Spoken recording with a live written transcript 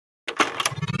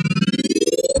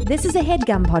This is a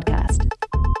HeadGum podcast.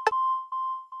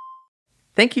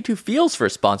 Thank you to Feels for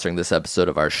sponsoring this episode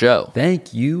of our show.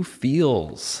 Thank you,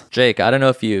 Feels. Jake, I don't know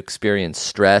if you experience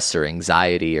stress or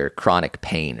anxiety or chronic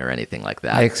pain or anything like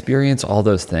that. I experience all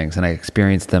those things, and I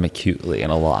experience them acutely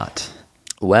and a lot.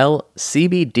 Well,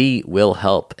 CBD will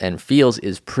help, and Feels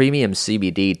is premium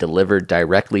CBD delivered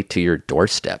directly to your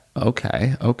doorstep.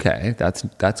 Okay.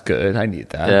 That's good. I need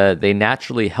that. They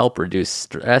naturally help reduce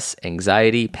stress,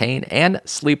 anxiety, pain, and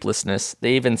sleeplessness.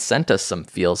 They even sent us some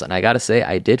Feels, and I gotta say,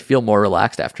 I did feel more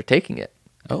relaxed after taking it.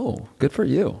 Oh, good for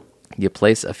you. You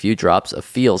place a few drops of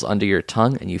Feels under your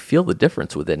tongue, and you feel the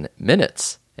difference within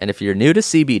minutes. And if you're new to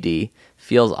CBD,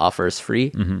 Feels offers free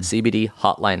CBD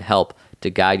hotline help to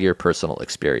guide your personal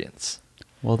experience.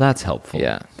 Well, that's helpful.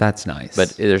 Yeah. That's nice. But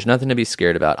there's nothing to be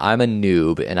scared about. I'm a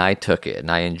noob, and I took it,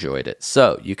 and I enjoyed it.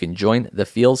 So you can join the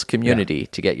Feels community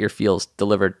to get your Feels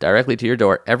delivered directly to your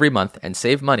door every month and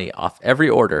save money off every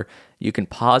order. You can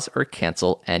pause or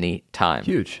cancel any time.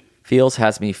 Huge. Feels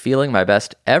has me feeling my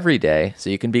best every day, so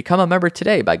you can become a member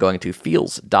today by going to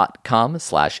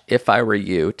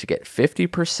feels.com/ifiwereyou to get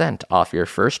 50% off your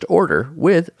first order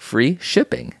with free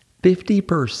shipping.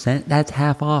 50%? That's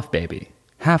half off, baby.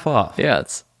 Half off. Yeah,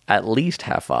 it's at least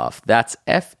half off. That's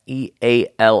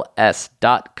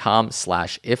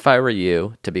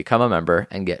feals.com/ifiwereyou to become a member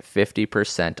and get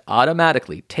 50%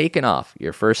 automatically taken off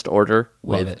your first order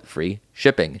Love with it. free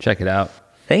shipping. Check it out.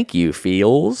 Thank you,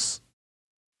 Feels.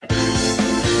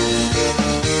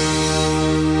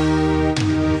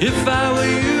 If I were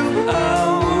you,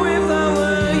 oh, if I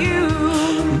were you,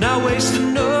 now waste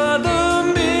another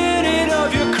minute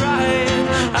of your crying.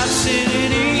 I'd sit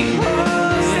and eat,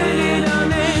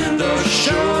 the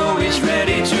show is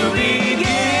ready to begin.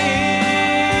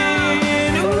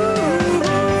 Ooh,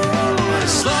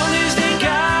 as long as they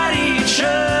got each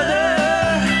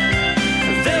other,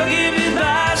 they'll give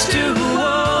advice to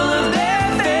all of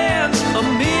their fans.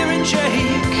 Amir and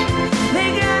Jake,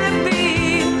 they gotta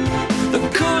be the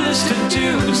coolest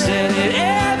to-dos that had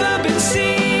ever been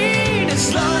seen.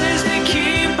 As long as they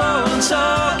keep on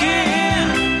talking,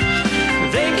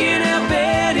 they can help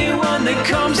anyone that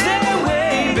comes their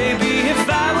way. Baby, if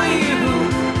I were you,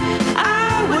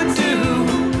 I would do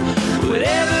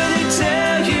whatever they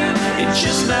tell you. It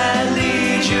just might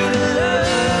lead you to love.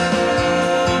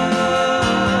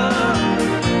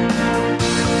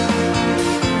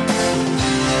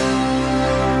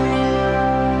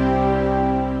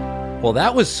 Well,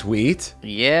 that was sweet.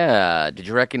 Yeah, did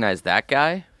you recognize that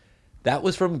guy? That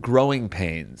was from Growing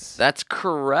Pains. That's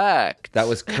correct. That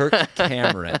was Kirk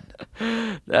Cameron.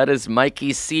 That is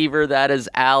Mikey Seaver. That is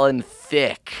Alan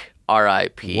Thicke.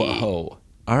 R.I.P. Whoa.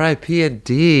 R.I.P.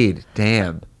 indeed.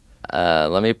 Damn.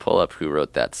 Let me pull up who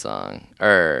wrote that song.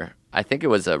 I think it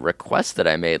was a request that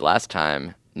I made last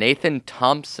time. Nathan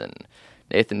Thompson.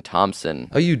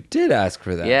 Oh, you did ask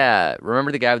for that. Yeah.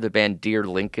 Remember the guy with the band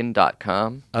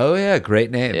DearLincoln.com? Oh, yeah.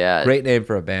 Great name. Yeah. Great name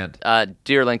for a band.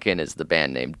 Dear Lincoln is the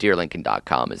band name.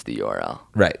 DearLincoln.com is the URL.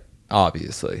 Right.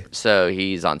 Obviously. So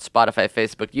he's on Spotify,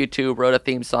 Facebook, YouTube, wrote a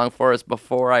theme song for us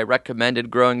before I recommended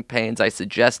Growing Pains. I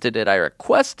suggested it, I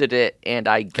requested it, and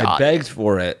I got I begged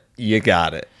for it. You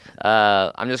got it.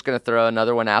 I'm just going to throw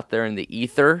another one out there in the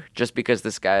ether just because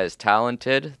this guy is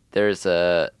talented. There's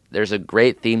a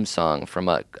great theme song from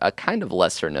a kind of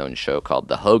lesser-known show called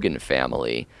The Hogan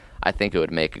Family. I think it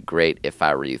would make a great If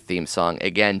I Were You theme song.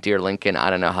 Again, Dear Lincoln, I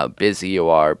don't know how busy you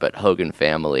are, but Hogan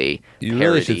Family You parody.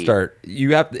 really should start.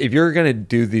 You have, if you're gonna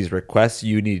do these requests,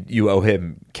 you owe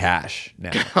him cash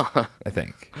now. I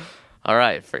think. All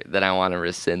right, then I want to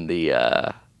rescind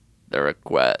the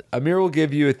request. Amir will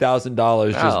give you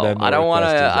 $1,000. Just No, I don't want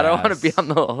to. I don't want to be on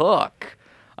the hook.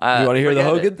 You want to hear the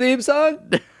Hogan theme song?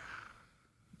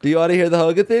 Do you want to hear the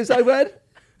Hogan theme song, bud?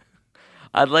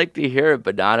 I'd like to hear it,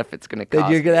 but not if it's going to cost.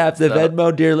 Then you're gonna have to so.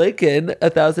 Venmo Dear Lincoln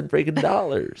 $1,000 freaking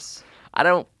dollars. I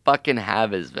don't fucking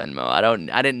have his Venmo. I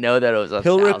didn't know that it was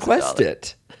He'll $1,000. request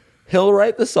it. He'll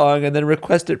write the song and then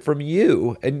request it from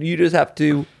you, and you just have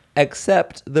to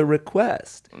accept the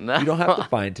request. No. You don't have to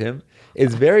find him.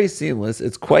 It's very seamless.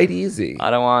 It's quite easy. I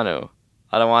don't want to.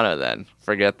 Then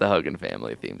forget the Hogan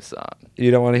Family theme song.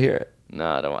 You don't want to hear it. No,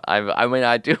 I don't. I mean,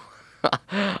 I do.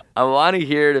 I want to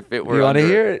hear it if it were. You want to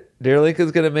hear it? Dear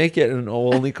Lincoln's gonna make it, and it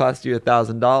will only cost you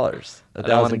 $1,000. I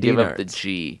don't want to give up the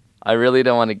G. I really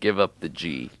don't want to give up the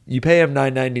G. You pay him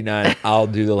 $9.99. I'll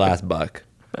do the last buck.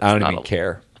 I don't even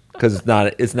care because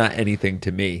it's not anything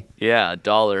to me. Yeah,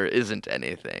 $1 isn't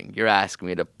anything. You're asking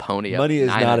me to pony up. Money is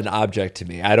not an object to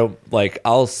me. I don't like.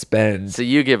 I'll spend. So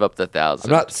you give up the $1,000. I'm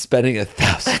not spending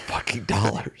 $1,000 fucking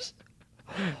dollars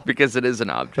because it is an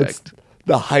object.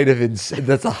 the height of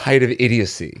that's the height of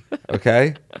idiocy.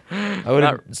 Okay, I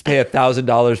wouldn't pay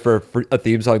 $1,000 for a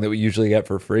theme song that we usually get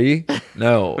for free.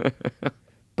 No,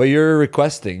 but you're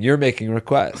requesting. You're making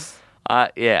requests.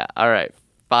 Yeah. All right.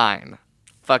 Fine.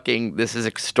 Fucking. This is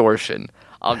extortion.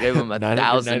 I'll give him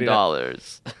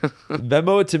 $1,000.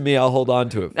 Venmo it to me. I'll hold on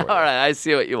to it for All right. I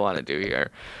see what you want to do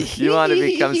here. You want to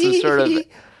become some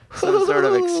sort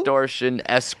of extortion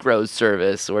escrow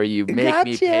service where you make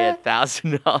me pay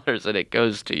 $1,000 and it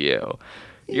goes to you.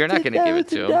 You're not going to give it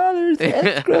to him.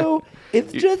 Escrow.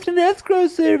 It's just an escrow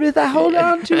service. I hold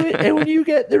on to it, and when you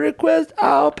get the request,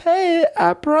 I'll pay it.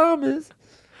 I promise.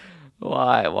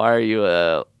 Why? Why are you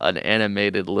an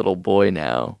animated little boy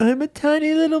now? I'm a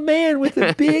tiny little man with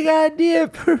a big idea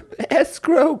for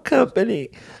escrow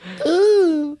company.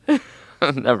 Ooh.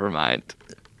 Never mind.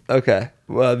 Okay.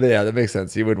 Well, yeah, that makes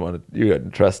sense. You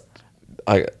wouldn't trust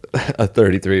a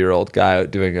 33-year-old guy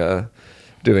doing a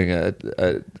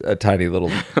tiny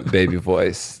little baby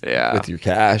voice with your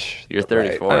cash. You're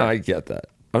 34. Right? I get that.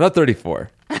 I'm not 34.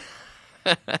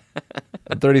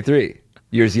 I'm 33.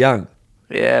 Years young.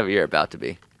 Yeah, but you're about to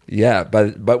be. Yeah,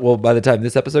 but by the time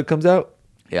this episode comes out,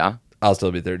 Yeah. I'll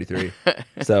still be 33.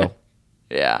 So,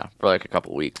 Yeah, for like a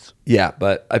couple weeks. yeah,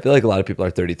 but I feel like a lot of people are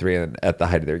 33 and at the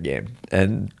height of their game.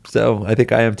 And so I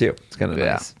think I am too. It's kind of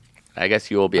nice. I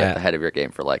guess you will be at the head of your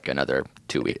game for like another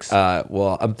 2 weeks.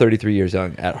 Well, I'm 33 years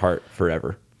young at heart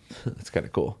forever. That's kind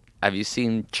of cool. Have you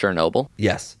seen Chernobyl?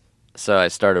 Yes. So I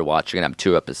started watching it. I'm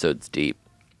 2 episodes deep.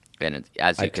 And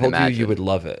as you I can told imagine, you would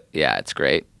love it. Yeah, it's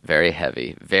great. Very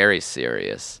heavy. Very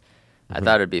serious. I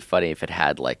thought it'd be funny if it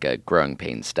had like a Growing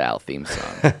Pains style theme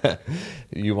song.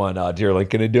 You want Dear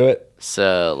Lincoln to do it?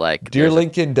 So like Dear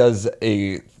Lincoln does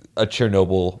a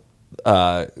Chernobyl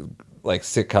like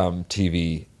sitcom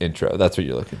TV intro. That's what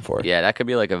you're looking for. Yeah, that could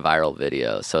be like a viral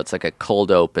video. So it's like a cold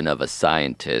open of a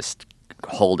scientist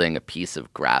holding a piece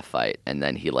of graphite, and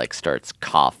then he like starts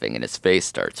coughing and his face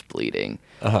starts bleeding.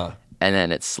 Uh-huh. And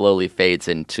then it slowly fades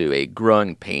into a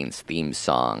Growing Pains theme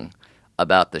song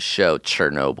about the show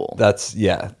Chernobyl.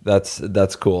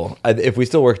 That's cool. If we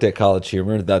still worked at College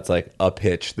Humor, that's like a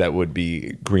pitch that would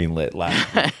be greenlit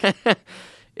last week.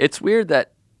 It's weird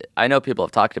that I know people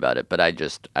have talked about it, but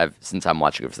since I'm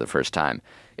watching it for the first time,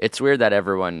 it's weird that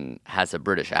everyone has a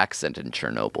British accent in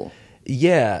Chernobyl.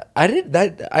 Yeah,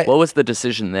 What was the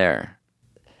decision there?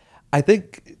 I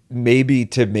think maybe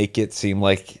to make it seem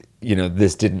like,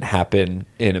 this didn't happen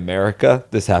in America.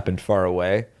 This happened far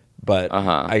away. But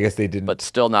I guess they didn't. But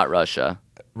still not Russia.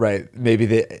 Right. Maybe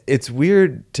it's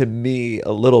weird to me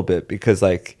a little bit because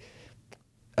like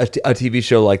a TV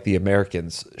show like The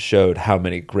Americans showed how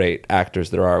many great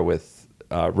actors there are with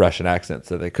Russian accents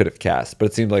that they could have cast. But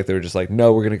it seemed like they were just like,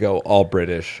 no, we're going to go all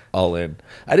British, all in.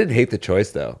 I didn't hate the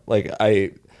choice though. Like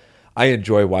I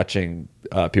enjoy watching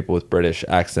people with British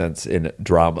accents in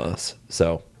dramas.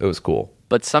 So it was cool.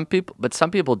 But some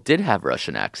people did have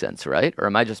Russian accents, right? Or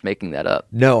am I just making that up?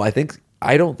 No, I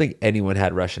don't think anyone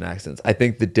had Russian accents. I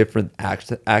think the different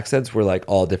accents were like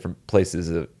all different places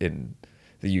in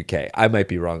the UK. I might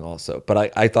be wrong also,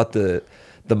 but I thought the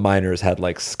miners had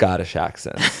like Scottish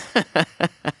accents.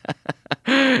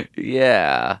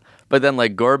 Yeah, but then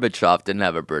like Gorbachev didn't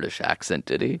have a British accent,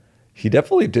 did he? He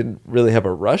definitely didn't really have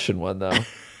a Russian one though.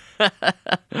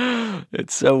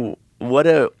 It's so what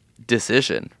a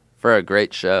decision for a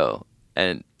great show.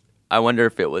 And I wonder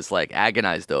if it was like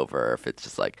agonized over, or if it's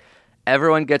just like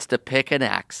everyone gets to pick an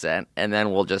accent and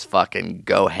then we'll just fucking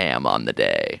go ham on the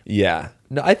day. Yeah.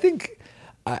 No, I think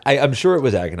I'm sure it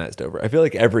was agonized over. I feel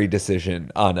like every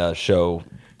decision on a show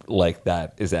like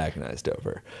that is agonized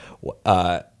over.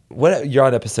 What you're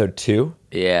on episode 2?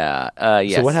 Yeah.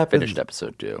 Yes. So what happened? Finished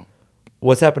episode 2.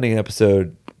 What's happening at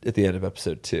the end of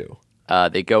episode 2?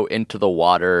 They go into the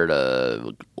water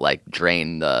to like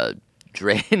drain the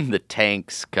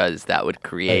tanks because that would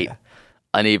create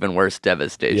an even worse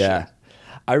devastation. Yeah,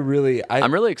 I'm really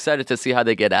excited to see how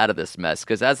they get out of this mess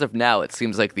because as of now, it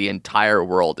seems like the entire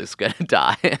world is gonna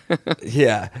die.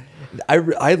 Yeah,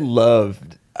 I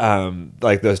loved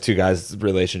like those two guys'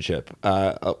 relationship.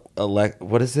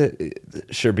 What is it?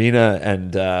 Sherbina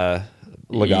and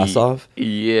Legasov?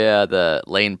 Yeah, the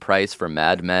Lane Price from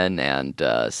Mad Men and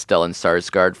Stellan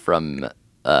Skarsgård from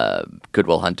Good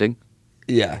Will Hunting.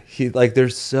 Yeah, they're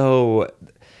so.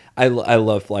 I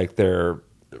love like their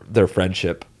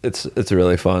friendship. It's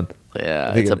really fun. Yeah,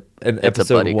 I think in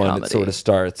episode buddy 1 comedy. it sort of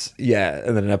starts. Yeah,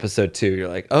 and then in episode 2 you're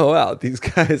like, oh wow, these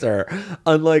guys are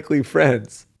unlikely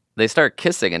friends. They start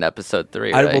kissing in episode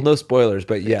 3, right? Well, no spoilers,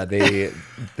 but yeah, they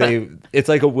it's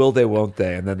like a will they, won't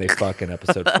they, and then they fuck in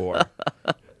episode 4.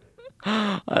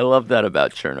 I love that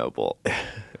about Chernobyl.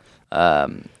 All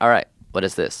right, What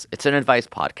is this? It's an advice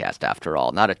podcast, after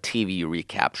all, not a TV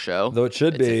recap show. Though it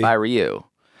should It's be. If I Were You,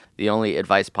 the only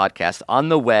advice podcast on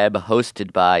the web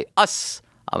hosted by us.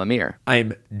 I'm Amir.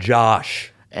 I'm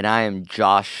Josh. And I am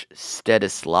Josh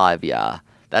Stedislavia.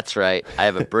 That's right. I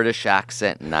have a British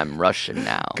accent and I'm Russian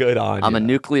now. Good on I'm ya. a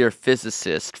nuclear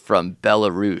physicist from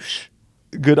Belarus.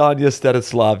 Good on you,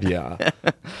 Stedislavia.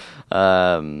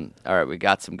 All right, we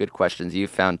got some good questions. You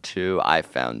found 2. I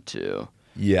found 2.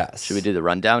 Yes. Should we do the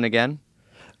rundown again?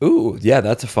 Ooh, yeah,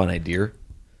 that's a fun idea.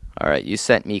 All right, you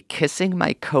sent me kissing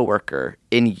my coworker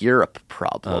in Europe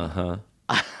problem.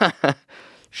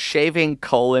 Shaving :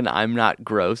 I'm not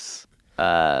gross.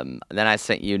 Then I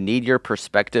sent you need your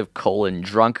perspective :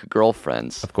 drunk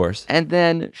girlfriends. Of course. And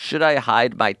then should I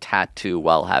hide my tattoo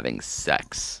while having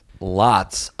sex?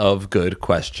 Lots of good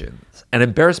questions. An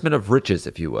embarrassment of riches,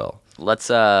 if you will. Let's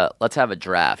have a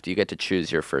draft. You get to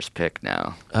choose your first pick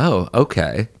now. Oh,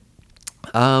 okay.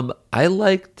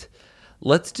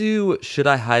 Let's do should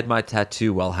I hide my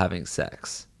tattoo while having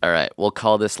sex? All right, we'll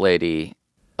call this lady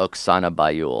Oksana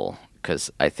Bayul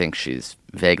because I think she's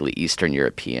vaguely Eastern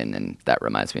European, and that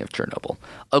reminds me of Chernobyl.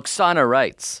 Oksana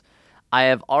writes,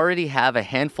 I already have a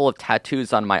handful of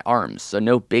tattoos on my arms, so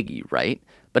no biggie, right?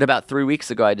 But about 3 weeks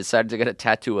ago, I decided to get a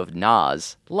tattoo of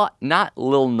Nas, not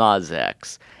Lil Nas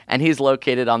X, and he's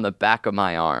located on the back of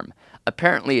my arm.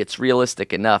 Apparently, it's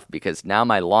realistic enough because now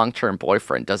my long-term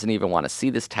boyfriend doesn't even want to see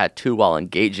this tattoo while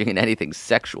engaging in anything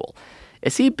sexual.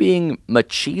 Is he being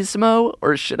machismo,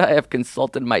 or should I have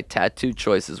consulted my tattoo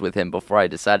choices with him before I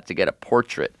decided to get a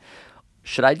portrait?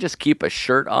 Should I just keep a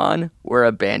shirt on, wear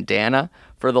a bandana?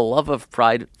 For the love of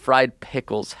fried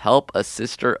pickles, help a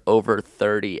sister over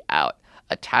 30 out.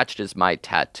 Attached is my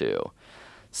tattoo.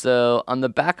 So on the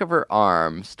back of her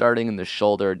arm, starting in the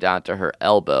shoulder down to her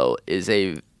elbow, is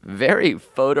a very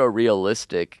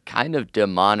photorealistic, kind of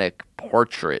demonic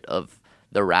portrait of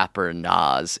the rapper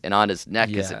Nas. And on his neck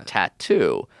is a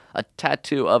tattoo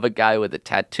of a guy with a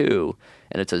tattoo,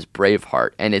 and it says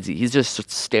Braveheart. And he's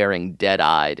just staring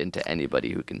dead-eyed into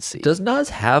anybody who can see. Does Nas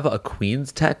have a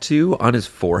Queen's tattoo on his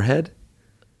forehead?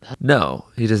 No,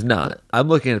 he does not. I'm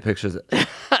looking at pictures.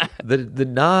 The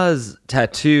Nas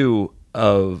tattoo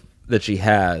that she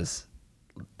has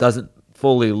doesn't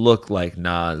fully look like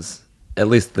Nas, at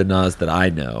least the Nas that I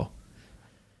know.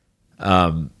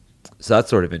 So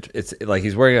that's sort of interesting. It's like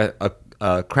he's wearing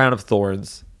a crown of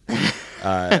thorns.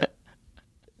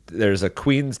 There's a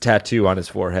Queen's tattoo on his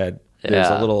forehead. There's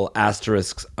a little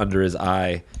asterisk under his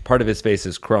eye. Part of his face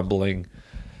is crumbling.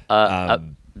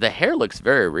 The hair looks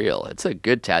very real. It's a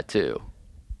good tattoo.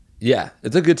 Yeah,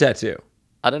 it's a good tattoo.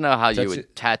 I don't know how you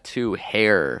would tattoo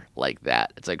hair like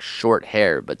that. It's like short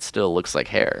hair, but still looks like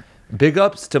hair. Big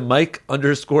ups to Mike_V_tattoo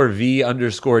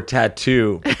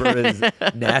for his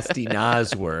nasty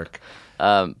Nas work.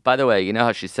 By the way, you know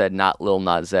how she said not Lil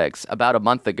Nas X? About a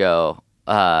month ago,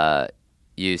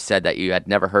 you said that you had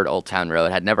never heard Old Town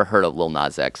Road, had never heard of Lil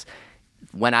Nas X.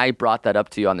 When I brought that up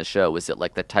to you on the show, was it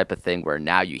like the type of thing where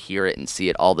now you hear it and see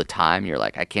it all the time? You're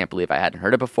like, I can't believe I hadn't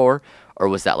heard it before? Or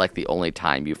was that like the only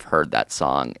time you've heard that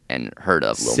song and heard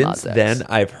of Lil Nas X? Since then,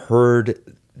 I've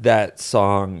heard that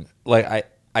song.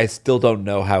 Like, I still don't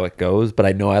know how it goes, but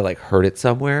I know I like heard it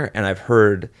somewhere, and I've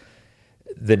heard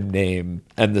the name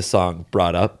and the song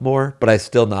brought up more, but I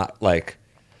still not like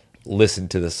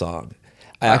listened to the song.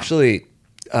 I actually,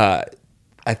 I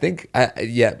think,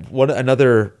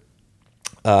 another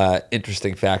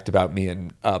interesting fact about me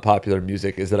and popular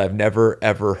music is that I've never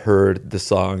ever heard the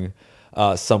song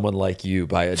 "Someone Like You"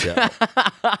 by Adele.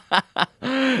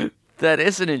 That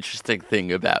is an interesting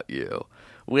thing about you.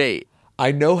 Wait.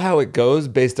 I know how it goes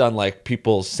based on like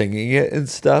people singing it and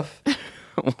stuff.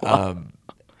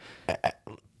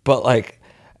 But like,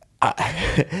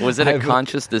 was it a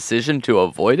conscious decision to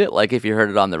avoid it? Like if you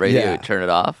heard it on the radio, you'd turn it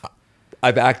off?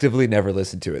 I've actively never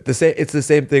listened to it. It's the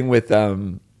same thing with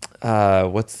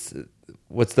what's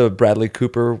the Bradley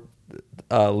Cooper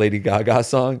Lady Gaga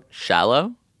song?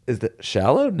 Shallow? Is that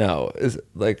Shallow? No, is it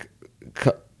like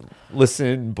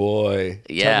listen, boy.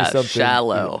 Tell me Yeah, something.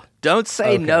 Shallow. Don't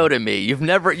say no to me.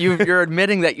 You're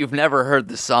admitting that you've never heard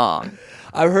the song.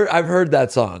 I've heard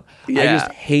that song. I Yeah.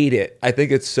 just hate it. I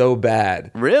think it's so bad.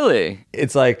 Really?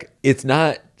 It's like it's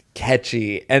not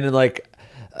catchy, and then like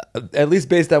at least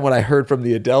based on what I heard from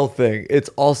the Adele thing, it's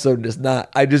also just not.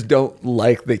 I just don't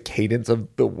like the cadence of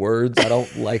the words. I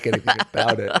don't like anything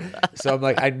about it. So I'm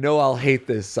like, I know I'll hate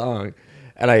this song,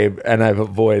 and I've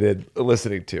avoided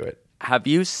listening to it. Have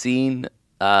you seen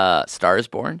Star is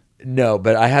Born. No,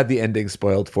 but I had the ending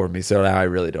spoiled for me, so now I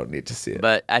really don't need to see it.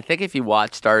 But I think if you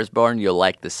watch Star is Born, you'll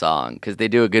like the song because they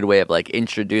do a good way of like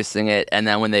introducing it, and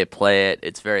then when they play it,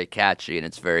 it's very catchy and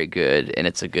it's very good, and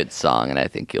it's a good song, and I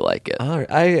think you'll like it. All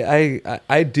right.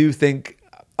 I do think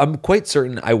I'm quite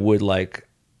certain I would like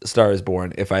Star is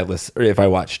Born if I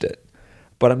watched it,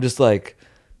 but I'm just like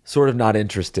sort of not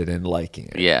interested in liking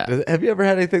it. Yeah. Have you ever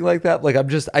had anything like that? Like I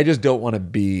just don't want to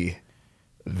be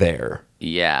there.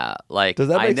 Yeah, like Does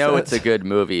that I make know sense? it's a good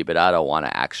movie, but I don't want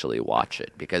to actually watch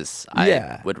it because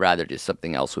Yeah. I would rather do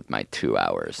something else with my 2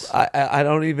 hours. I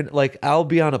don't even like. I'll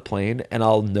be on a plane and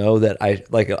I'll know that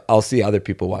I'll see other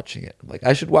people watching it. I'm like,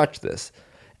 I should watch this,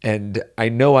 and I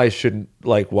know I shouldn't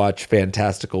like watch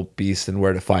Fantastical Beasts and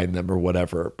Where to Find Them or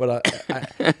whatever. But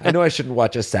I know I shouldn't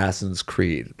watch Assassin's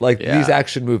Creed. Like Yeah. these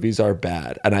action movies are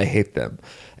bad and I hate them.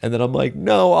 And then I'm like,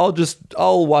 no,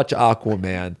 I'll watch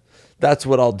Aquaman. That's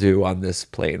what I'll do on this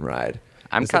plane ride.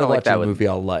 I'm Instead kinda of like watching that a with- movie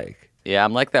I'll like. Yeah,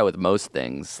 I'm like that with most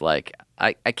things. Like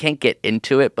I can't get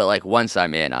into it, but like once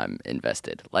I'm in, I'm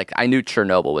invested. Like I knew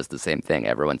Chernobyl was the same thing.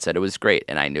 Everyone said it was great,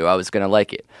 and I knew I was gonna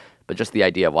like it. But just the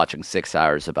idea of watching 6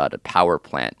 hours about a power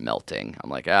plant melting, I'm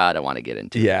like, I don't want to get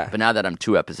into Yeah. it. But now that I'm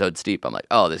 2 episodes deep, I'm like,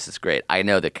 oh, this is great. I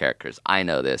know the characters. I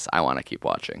know this. I want to keep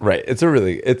watching. Right. It's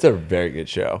a very good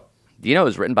show. Do you know it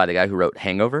was written by the guy who wrote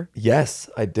Hangover? Yes,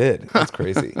 I did. That's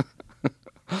crazy.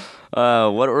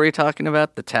 What were we talking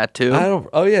about? The tattoo?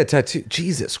 Oh yeah, tattoo.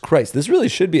 Jesus Christ, this really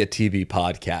should be a TV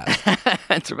podcast.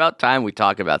 It's about time we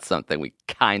talk about something we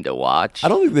kind of watch. I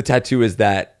don't think the tattoo is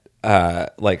that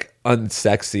like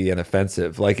unsexy and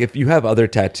offensive. Like if you have other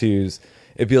tattoos,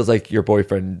 it feels like your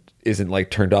boyfriend isn't like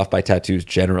turned off by tattoos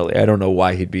generally. I don't know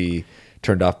why he'd be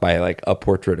turned off by like a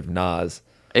portrait of Nas.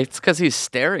 It's because he's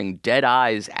staring dead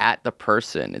eyes at the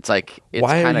person. It's like, it's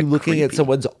Why are kinda you looking at creepy.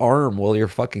 someone's arm while you're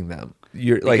fucking them?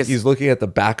 You're like Because- he's looking at the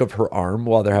back of her arm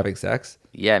while they're having sex.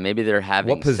 Yeah, maybe they're having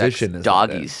What position sex is that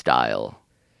doggy in? style.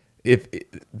 If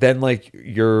then like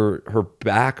her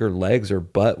back or legs or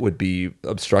butt would be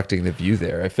obstructing the view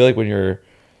there. I feel like when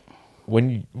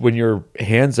your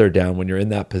hands are down, when you're in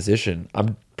that position,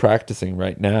 I'm practicing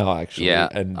right now actually, Yeah,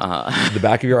 and the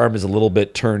back of your arm is a little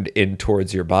bit turned in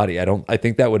towards your body. I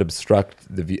think that would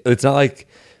obstruct the view. It's not like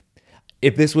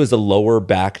if this was a lower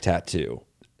back tattoo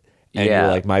and Yeah.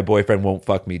 you're like, my boyfriend won't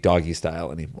fuck me doggy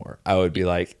style anymore, I would be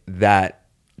like, that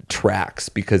tracks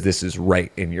because this is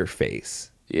right in your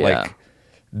face. Yeah. Like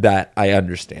that, I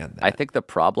understand that. I think the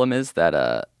problem is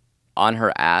that on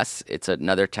her ass, it's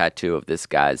another tattoo of this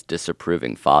guy's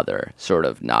disapproving father, sort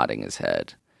of nodding his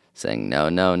head, saying, no,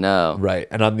 no, no. Right.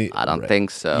 And on the I don't right.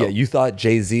 think so. Yeah, you thought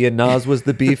Jay-Z and Nas was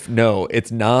the beef? No,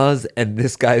 it's Nas and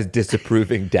this guy's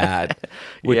disapproving dad.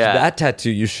 Which Yeah. that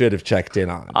tattoo you should have checked in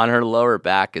on. On her lower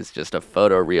back is just a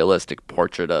photorealistic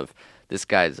portrait of this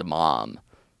guy's mom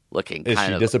looking Is kind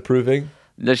she of... disapproving?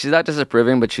 No, she's not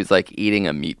disapproving, but she's like eating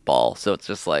a meatball. So it's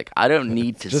just like, I don't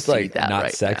need to just see like that not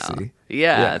right sexy. now.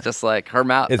 Yeah, Yeah. just like her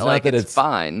mouth, It's not like that it's it's-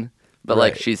 fine, but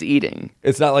like Right. she's eating.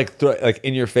 It's not like like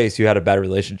in your face you had a bad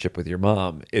relationship with your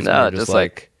mom. It's No, more just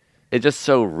like it's just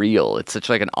so real. It's such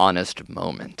like an honest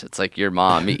moment. It's like your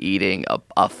mom eating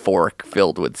a fork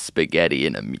filled with spaghetti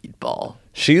and a meatball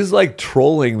she's like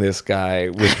trolling this guy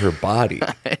with her body.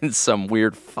 in some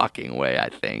weird fucking way, I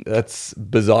think. That's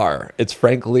bizarre. It's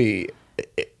frankly,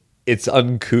 it's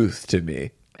uncouth to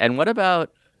me. And what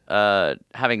about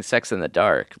having sex in the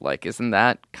dark? Like, isn't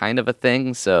that kind of a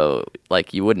thing? So,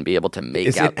 like, you wouldn't be able to make out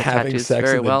Isn't the having tattoos sex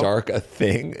very in the well. dark a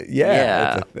thing?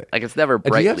 Yeah, it's a thing. Like it's never Do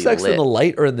brightly you have sex lit. in the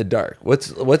light or in the dark?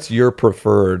 What's your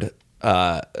preferred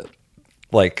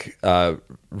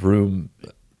room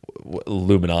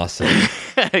luminosity?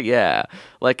 Yeah,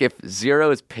 like if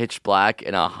 0 is pitch black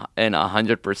and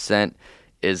 100%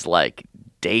 is like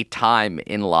daytime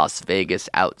in Las Vegas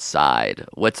outside,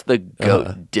 what's the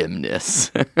goat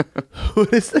dimness?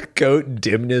 What is the goat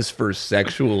dimness for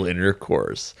sexual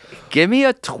intercourse? Give me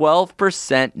a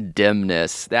 12%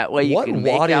 dimness. That way you What can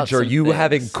make out wattage are some you things.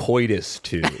 having coitus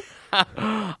to?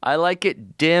 I like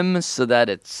it dim so that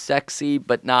it's sexy,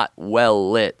 but not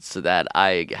well lit so that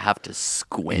I have to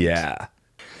squint. Yeah.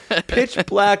 Pitch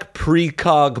black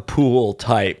precog pool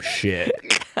type shit.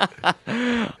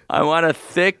 I want a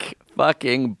thick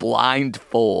fucking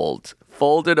blindfold,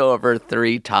 folded over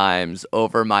 3 times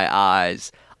over my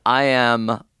eyes. I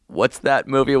am, what's that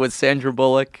movie with Sandra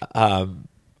Bullock?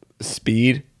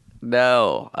 Speed.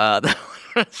 No,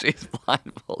 she's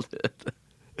blindfolded.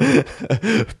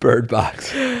 Bird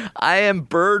box. I am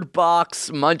Bird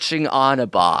Box munching on a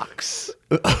box.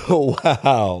 Oh,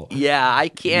 wow. Yeah, I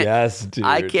can't. Yes, dude.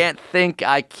 I can't think.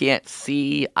 I can't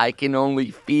see. I can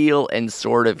only feel and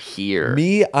sort of hear.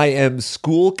 Me, I am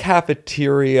school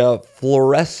cafeteria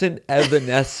fluorescent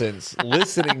evanescence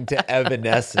listening to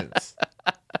Evanescence.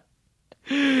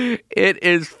 It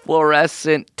is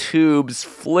fluorescent tubes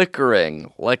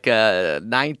flickering like a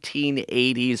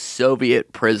 1980s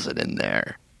Soviet prison in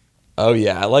there. Oh,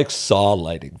 yeah. I like saw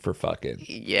lighting for fucking.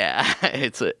 Yeah,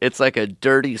 it's like a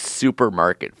dirty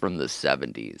supermarket from the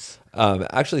 70s.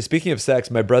 Actually, speaking of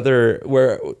sex, my brother,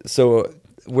 we're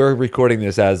recording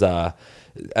this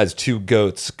as two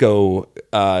goats go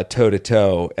toe to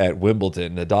toe at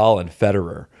Wimbledon, Nadal and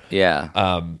Federer. Yeah.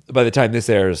 By the time this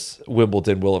airs,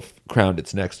 Wimbledon will have crowned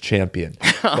its next champion.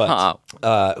 But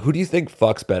who do you think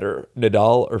fucks better,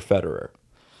 Nadal or Federer?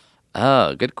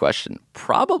 Oh, good question.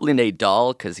 Probably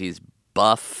Nadal because he's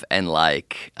buff and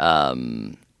like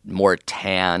more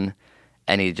tan,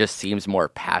 and he just seems more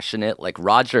passionate. Like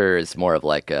Roger is more of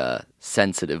like a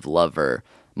sensitive lover,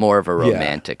 more of a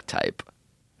romantic type.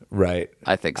 Right.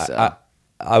 I think so.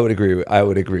 I would agree. I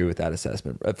would agree with that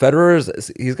assessment. Federer's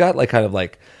he's got like kind of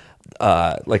like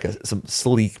some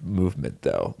sleek movement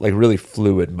though, like really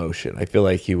fluid motion. I feel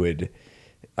like he would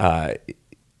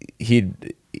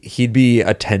he'd be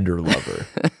a tender lover.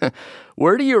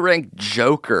 Where do you rank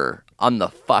Joker on the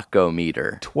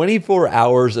fuckometer? 24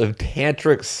 hours of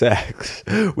tantric sex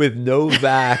with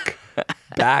Novak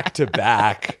back to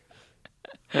back.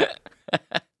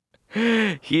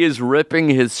 He is ripping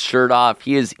his shirt off.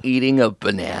 He is eating a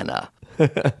banana.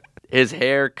 His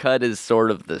haircut is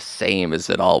sort of the same as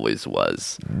it always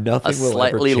was. Nothing a will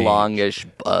slightly ever change. longish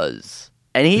buzz.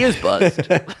 And he is buzzed.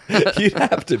 You'd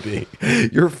have to be.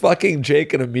 You're fucking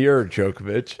Jake in a mirror,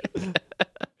 Djokovic.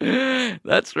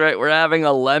 That's right. We're having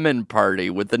a lemon party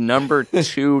with the number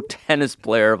 2 tennis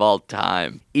player of all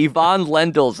time. Yvonne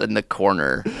Lendl's in the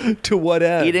corner, To what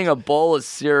end? eating a bowl of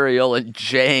cereal and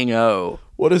Jang O.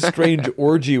 What a strange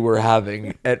orgy we're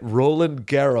having at Roland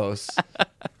Garros.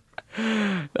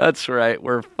 That's right.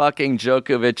 We're fucking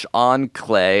Djokovic on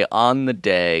clay on the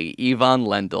day. Yvonne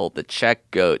Lendl, the Czech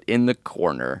goat, in the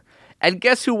corner. And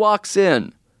guess who walks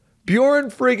in? Bjorn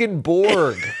friggin'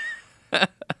 Borg.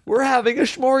 We're having a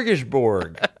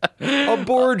smorgasbord. A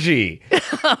borgie.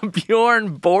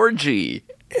 Bjorn Borgie.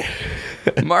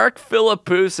 Mark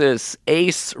Philippoussis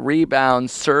ace rebound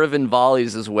serve and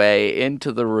volleys his way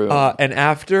into the room. And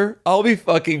after, I'll be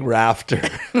fucking Rafter.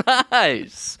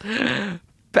 Nice.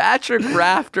 Patrick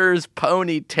Rafter's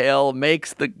ponytail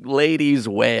makes the ladies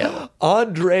wail.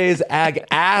 Andres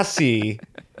Agassi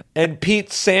and Pete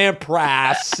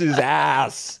Sampras'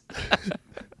 ass.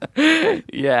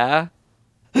 Yeah.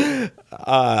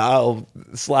 I'll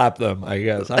slap them, I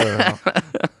guess. I don't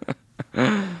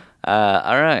know.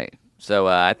 All right. So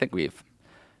I think we've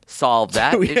solved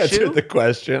that We issue. answered the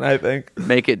question, I think.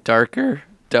 Make it darker.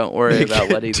 Don't worry Make about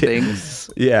it what he dim. thinks.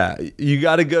 Yeah, you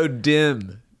got to go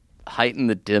dim. Heighten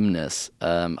the dimness.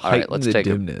 All right, Heighten let's the take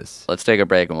dimness. let's take a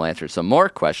break and we'll answer some more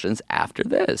questions after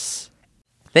this.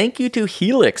 Thank you to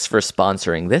Helix for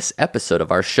sponsoring this episode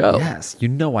of our show. Yes, you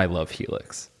know I love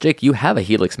Helix. Jake, you have a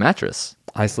Helix mattress.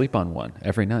 I sleep on one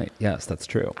every night. Yes, that's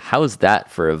true. How's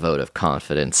that for a vote of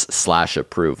confidence /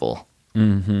 approval?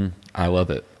 I love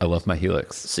it. I love my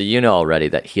Helix. So you know already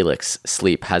that Helix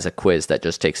Sleep has a quiz that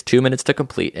just takes 2 minutes to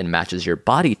complete and matches your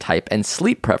body type and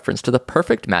sleep preference to the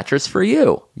perfect mattress for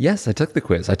you. Yes, I took the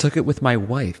quiz. I took it with my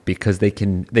wife because they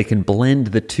can blend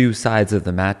the two sides of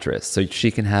the mattress, so she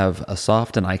can have a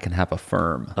soft and I can have a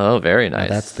firm. Oh, very nice.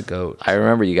 That's the goat. I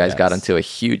remember you guys got Yes. into a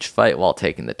huge fight while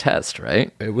taking the test,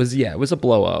 right? It was a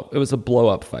blow up. It was a blow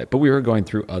up fight, but we were going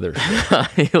through other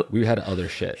shit. We had other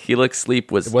shit. Helix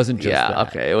Sleep was... It wasn't just Yeah, that.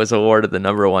 okay. It was awarded the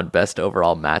 #1 best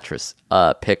overall mattress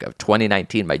pick of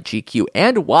 2019 by GQ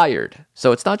and Wired.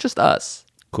 So it's not just us.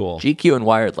 Cool. GQ and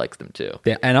Wired likes them too.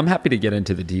 Yeah, and I'm happy to get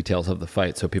into the details of the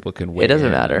fight so people can weigh It doesn't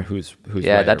in matter. on who's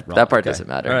yeah, right that or wrong. that part Okay. doesn't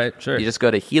matter. All right, sure. You just go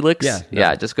to Helix.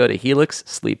 Yeah, Just go to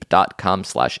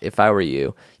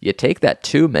helixsleep.com/ifIwereYou. You take that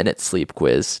 2-minute sleep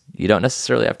quiz. You don't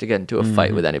necessarily have to get into a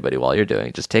fight with anybody while you're doing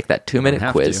it. Just take that 2-minute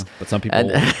Have quiz. to, but some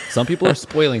people are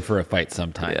spoiling for a fight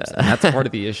sometimes, and that's part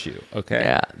of the issue. Okay.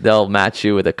 Yeah, they'll match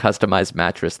you with a customized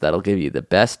mattress that'll give you the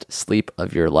best sleep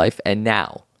of your life. And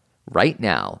now, right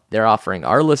now, they're offering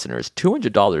our listeners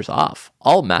 $200 off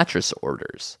all mattress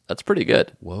orders. That's pretty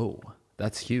good. Whoa,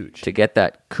 that's huge. To get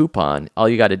that coupon, all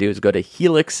you got to do is go to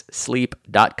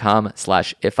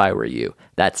helixsleep.com/ifIwereYou.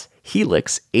 That's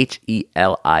Helix,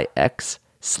 HELIX,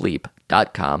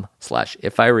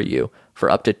 sleep.com/ifIwereYou for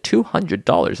up to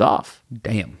 $200 off.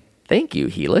 Damn. Thank you,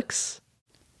 Helix.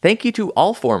 Thank you to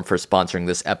Allform for sponsoring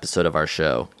this episode of our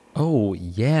show. Oh,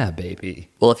 yeah, baby.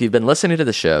 Well, if you've been listening to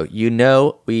the show, you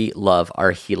know we love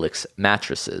our Helix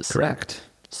mattresses. Correct.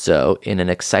 So, in an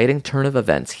exciting turn of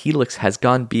events, Helix has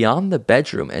gone beyond the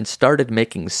bedroom and started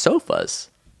making sofas.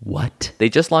 What? They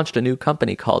just launched a new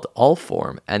company called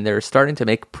Allform, and they're starting to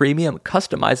make premium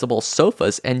customizable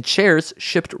sofas and chairs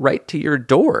shipped right to your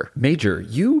door. Major,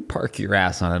 you park your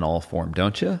ass on an Allform,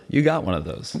 don't you? You got one of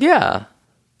those. Yeah.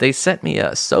 They sent me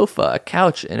a sofa, a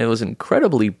couch, and it was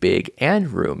incredibly big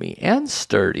and roomy and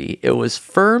sturdy. It was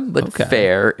firm but Okay.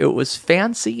 fair. It was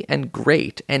fancy and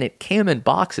great, and it came in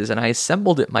boxes, and I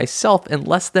assembled it myself in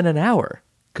less than an hour.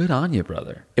 Good on you,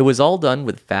 brother. It was all done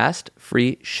with fast,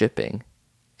 free shipping.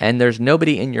 And there's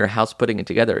nobody in your house putting it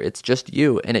together. It's just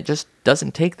you, and it just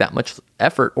doesn't take that much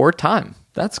effort or time.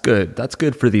 That's good. That's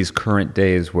good for these current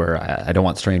days where I don't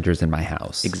want strangers in my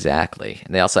house. Exactly.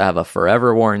 And they also have a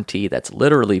forever warranty that's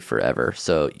literally forever.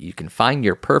 So you can find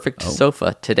your perfect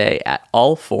sofa today at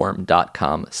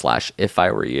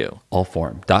allform.com/ifiwereyou.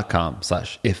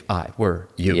 Allform.com/ifiwereyou.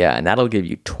 Yeah, and that'll give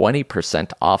you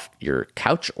 20% off your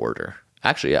couch order.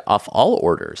 Actually, off all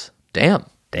orders. Damn.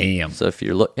 Damn. So if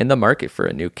you're in the market for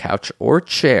a new couch or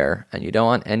chair and you don't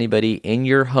want anybody in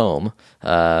your home,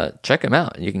 check them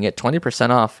out. You can get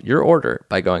 20% off your order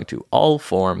by going to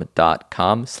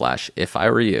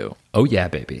allform.com/ifiwereyou. Oh, yeah,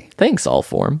 baby. Thanks,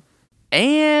 Allform.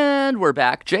 And we're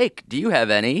back. Jake, do you have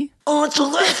any? Oh, so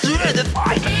let's do the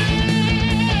fight.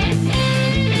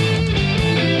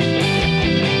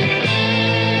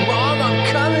 Mom, I'm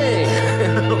coming.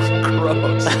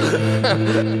 Gross.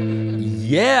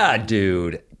 Yeah,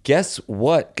 dude. Guess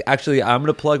what? Actually, I'm going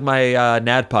to plug my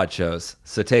NADPOD shows.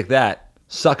 So take that.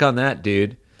 Suck on that,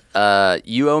 dude.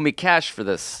 You owe me cash for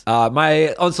this.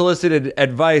 My unsolicited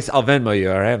advice, I'll Venmo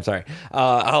you, all right? I'm sorry.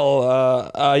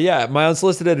 My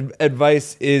unsolicited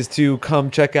advice is to come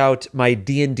check out my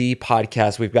D&D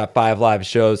podcast. We've got 5 live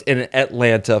shows in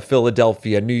Atlanta,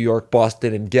 Philadelphia, New York,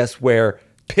 Boston, and guess where?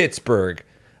 Pittsburgh.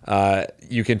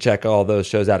 You can check all those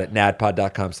shows out at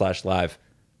nadpod.com/live.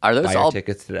 Are those Buy your all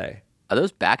tickets today. Are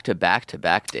those back to back to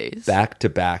back days? Back to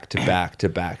back to back to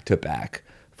back to back.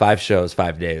 5 shows,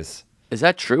 5 days. Is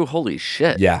that true? Holy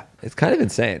shit. Yeah, it's kind of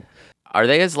insane. Are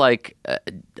they as like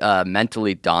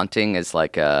mentally daunting as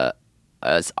like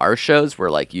as our shows where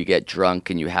like you get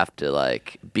drunk and you have to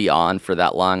like be on for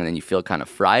that long and then you feel kind of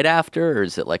fried after, or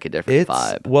is it like a different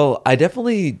vibe? Well, I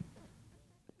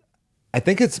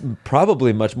think it's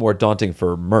probably much more daunting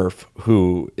for Murph,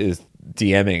 who is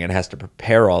DMing and has to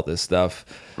prepare all this stuff.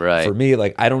 Right. For me,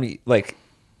 like I don't like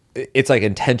it's like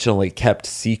intentionally kept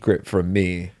secret from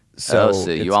me. So,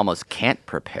 So you almost can't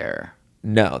prepare.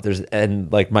 no,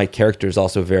 and like my character is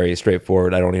also very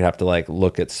straightforward. I don't even have to like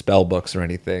look at spell books or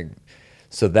anything.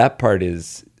 So that part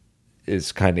is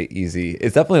kind of easy.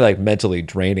 It's definitely like mentally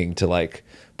draining to like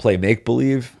play make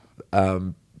believe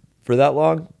for that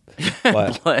long.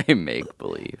 But Play make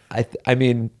believe. I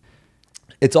mean,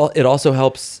 it also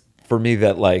helps for me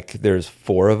that like there's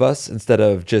 4 of us instead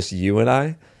of just you and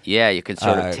I. Yeah, you can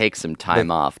sort of take some time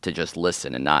off to just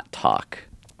listen and not talk.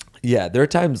 Yeah, there are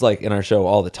times like in our show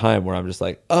all the time where I'm just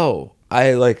like, oh,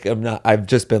 I've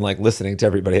just been like listening to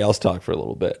everybody else talk for a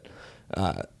little bit,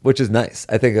 which is nice.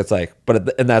 I think it's like,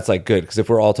 and that's like good because if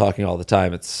we're all talking all the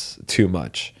time, it's too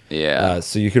much. Yeah.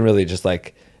 So you can really just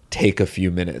like take a few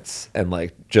minutes and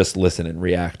like just listen and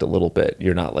react a little bit.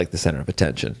 You're not like the center of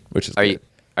attention, which is good.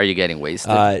 Are you getting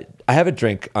wasted? I have a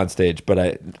drink on stage, but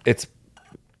I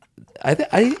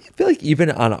feel like even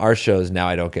on our shows now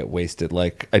I don't get wasted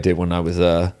like I did when I was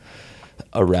a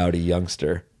rowdy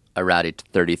youngster. A rowdy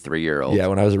 33-year-old. Yeah,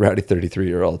 when I was a rowdy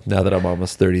 33-year-old. Now that I'm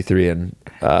almost 33 and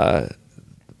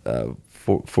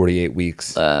 48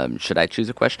 weeks. Should I choose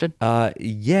a question?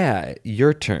 Yeah,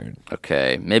 your turn.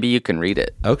 Okay, maybe you can read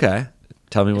it. Okay,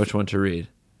 tell me which one to read.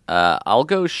 I'll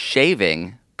go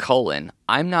shaving, :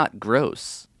 I'm not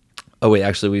gross. Oh wait,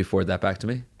 actually, will you forward that back to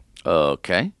me?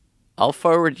 Okay. I'll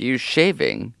forward you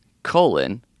shaving, :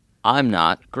 I'm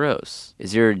not gross.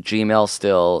 Is your Gmail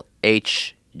still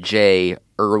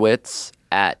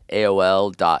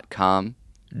hjurwitz@aol.com?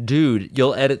 Dude,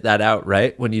 you'll edit that out,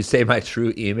 right? When you say my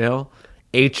true email,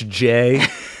 HJ.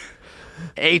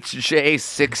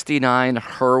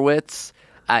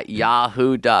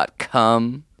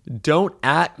 HJ69hurwitz@yahoo.com. Don't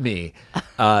at me.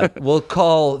 We'll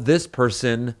call this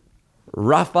person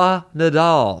Rafa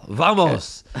Nadal.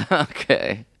 Vamos.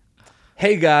 Okay.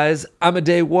 Hey guys, I'm a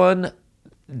day one,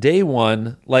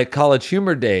 like College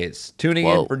Humor Days. Tuning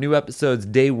Whoa. in for new episodes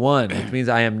day 1, which means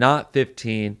I am not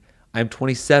 15. I'm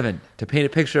 27. To paint a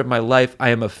picture of my life, I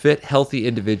am a fit, healthy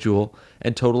individual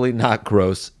and totally not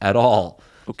gross at all.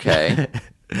 Okay.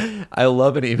 I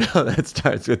love an email that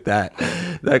starts with that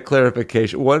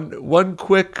clarification. One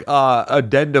quick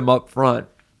addendum up front.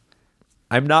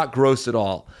 I'm not gross at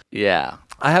all. Yeah.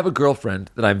 I have a girlfriend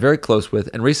that I'm very close with,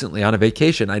 and recently on a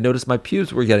vacation, I noticed my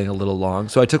pubes were getting a little long,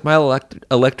 so I took my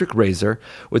electric razor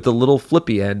with the little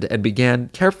flippy end and began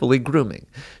carefully grooming.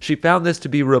 She found this to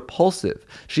be repulsive.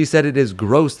 She said it is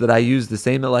gross that I use the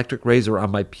same electric razor on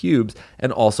my pubes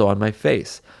and also on my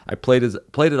face. I played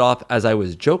it off as I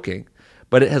was joking,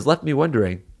 but it has left me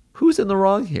wondering, who's in the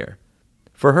wrong here?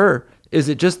 For her, is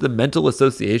it just the mental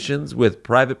associations with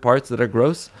private parts that are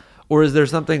gross? Or is there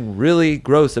something really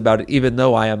gross about it, even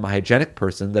though I am a hygienic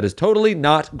person that is totally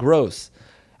not gross?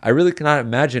 I really cannot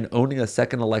imagine owning a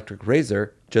second electric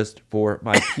razor just for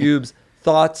my pubes.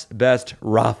 Thoughts, best,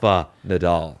 Rafa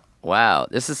Nadal. Wow.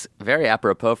 This is very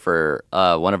apropos for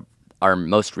one of our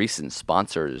most recent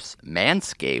sponsors,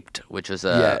 Manscaped, which is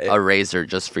a razor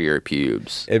just for your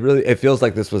pubes. It feels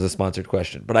like this was a sponsored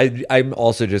question, but I'm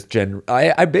also just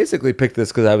I basically picked this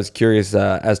because I was curious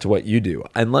as to what you do.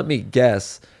 And let me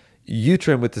guess, you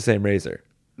trim with the same razor.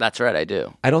 That's right, I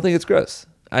do. I don't think it's gross.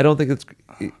 I don't think it's...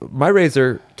 My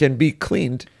razor can be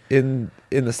cleaned in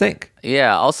the sink.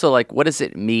 Yeah, also, like, what does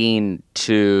it mean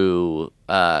to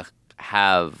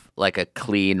have, like, a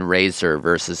clean razor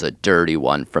versus a dirty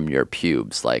one from your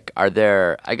pubes? Like, are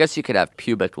there... I guess you could have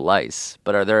pubic lice,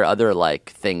 but are there other, like,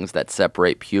 things that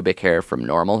separate pubic hair from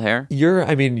normal hair? Your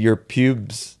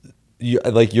pubes...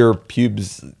 your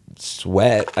pubes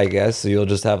sweat, I guess, so you'll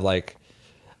just have, like...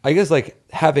 I guess like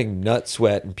having nut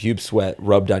sweat and pube sweat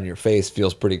rubbed on your face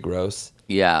feels pretty gross.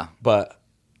 Yeah. But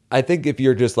I think if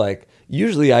you're just like,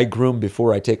 usually I groom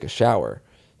before I take a shower.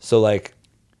 So like,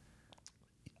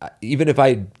 even if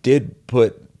I did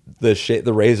put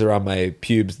the razor on my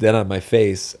pubes, then on my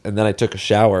face, and then I took a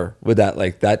shower, would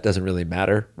that doesn't really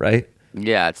matter, right?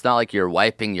 Yeah, it's not like you're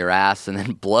wiping your ass and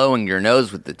then blowing your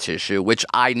nose with the tissue, which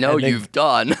I know you've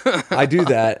done. I do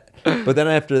that. But then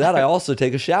after that, I also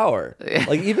take a shower.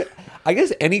 Like I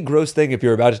guess any gross thing, if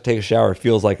you're about to take a shower,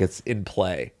 feels like it's in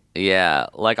play. Yeah,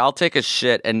 like I'll take a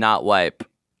shit and not wipe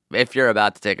if you're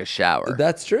about to take a shower.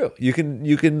 That's true. You can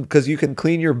because you can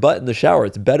clean your butt in the shower.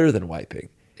 It's better than wiping.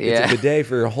 Yeah. It's a bidet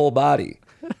for your whole body.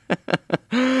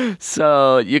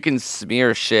 So you can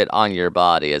smear shit on your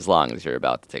body as long as you're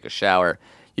about to take a shower.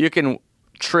 You can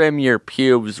trim your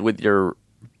pubes with your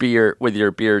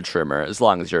beard trimmer as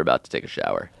long as you're about to take a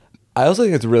shower. I also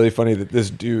think it's really funny that this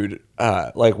dude,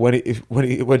 like when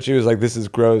she was like, "This is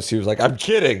gross," he was like, "I'm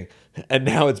kidding," and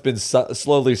now it's been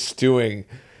slowly stewing.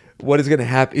 What is going to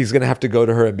happen? He's going to have to go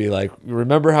to her and be like,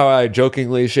 "Remember how I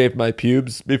jokingly shaved my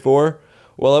pubes before?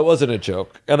 Well, it wasn't a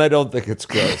joke, and I don't think it's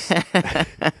gross."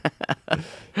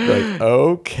 Like,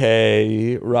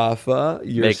 okay, Rafa,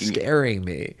 you're scaring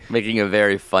me. Making a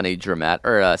very funny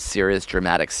a serious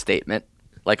dramatic statement.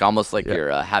 Like almost like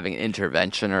you're having an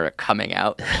intervention or a coming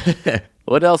out.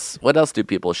 What else do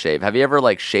people shave? Have you ever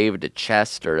like shaved a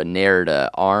chest or nared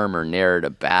a arm or nared a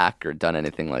back or done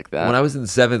anything like that? When I was in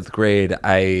 7th grade,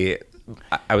 I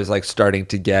was like starting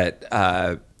to get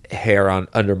hair on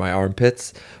under my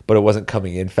armpits, but it wasn't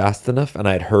coming in fast enough. And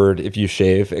I'd heard if you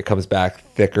shave, it comes back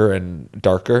thicker and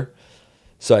darker.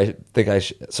 So I think I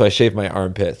shaved my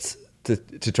armpits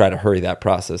to try to hurry that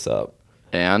process up.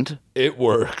 And it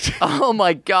worked. Oh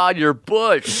my God, you're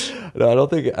Bush. No, I don't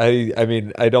think.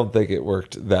 I don't think it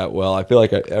worked that well. I feel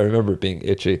like I remember it being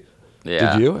itchy.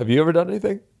 Yeah. Did you? Have you ever done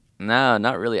anything? No,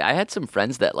 not really. I had some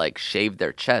friends that like shaved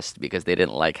their chest because they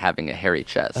didn't like having a hairy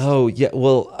chest. Oh yeah.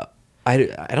 Well, I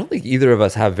don't think either of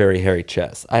us have very hairy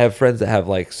chests. I have friends that have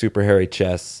like super hairy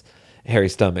chests, hairy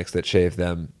stomachs that shave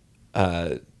them.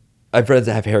 I have friends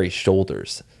that have hairy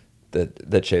shoulders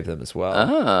that shave them as well.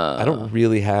 Oh. I don't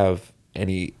really have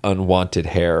any unwanted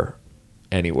hair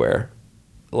anywhere.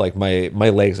 Like my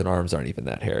legs and arms aren't even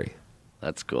that hairy.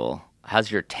 That's cool.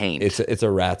 How's your taint? It's a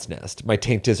rat's nest. My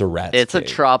taint is a rat's It's cave. a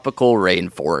tropical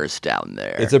rainforest down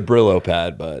there. It's a Brillo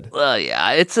pad, bud. Well,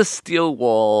 yeah, it's a steel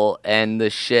wool, and the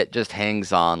shit just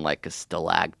hangs on like a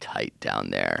stalactite down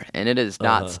there, and it is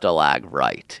not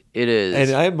stalagmite. It is,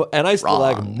 and I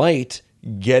stalagmite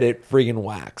get it friggin'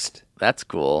 waxed. That's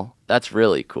cool. That's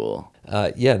really cool.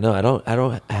 Yeah, no, I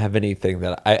don't have anything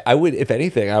that I would. If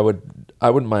anything, I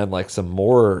wouldn't mind like some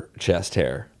more chest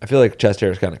hair. I feel like chest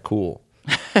hair is kind of cool.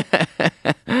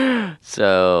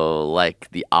 So, like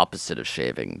the opposite of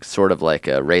shaving, sort of like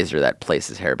a razor that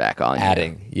places hair back on.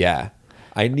 Adding, yeah.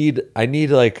 I need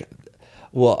like,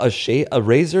 well, a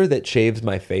razor that shaves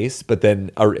my face, but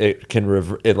then it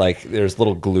can like there's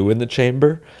little glue in the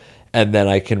chamber, and then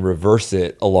I can reverse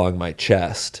it along my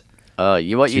chest.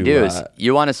 What you to, do is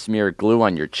you want to smear glue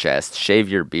on your chest, shave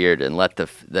your beard, and let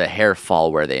the hair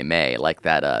fall where they may, like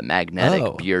that magnetic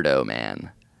Oh. beardo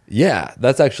man. Yeah,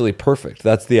 that's actually perfect.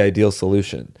 That's the ideal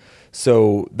solution.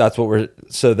 So that's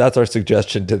our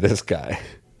suggestion to this guy.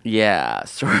 Yeah.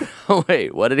 Sort of.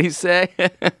 Wait, what did he say?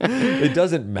 It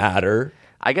doesn't matter.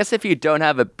 I guess if you don't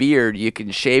have a beard, you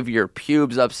can shave your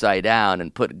pubes upside down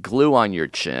and put glue on your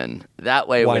chin. That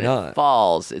way, Why when not? it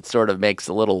falls, it sort of makes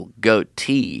a little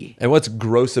goatee. And what's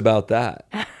gross about that?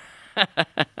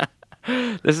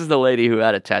 This is the lady who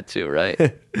had a tattoo, right?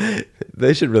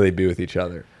 They should really be with each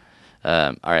other.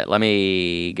 All right, let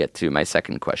me get to my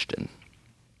second question.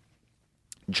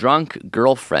 Drunk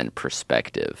girlfriend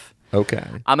perspective. Okay.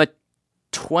 I'm a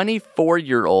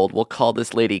 24-year-old, we'll call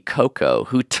this lady Coco,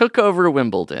 who took over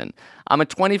Wimbledon. I'm a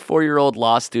 24-year-old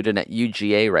law student at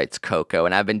UGA, writes Coco,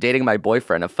 and I've been dating my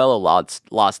boyfriend, a fellow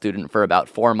law student, for about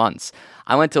 4 months.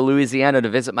 I went to Louisiana to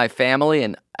visit my family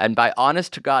and by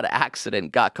honest to God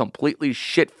accident got completely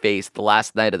shit-faced the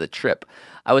last night of the trip.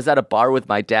 I was at a bar with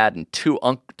my dad and two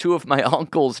of my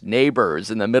uncle's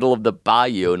neighbors in the middle of the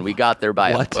bayou, and we got there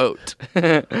by a boat.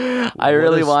 I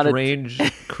really wanted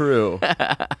strange crew.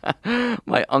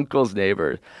 my uncle's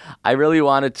neighbors. I really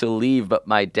wanted to leave, but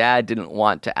my dad didn't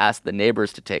want to ask the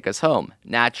neighbors to take us home.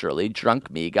 Naturally,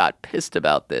 drunk me got pissed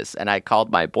about this, and I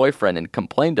called my boyfriend and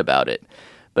complained about it.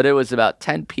 But it was about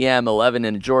 10 p.m., 11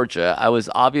 in Georgia. I was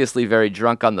obviously very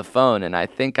drunk on the phone, and I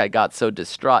think I got so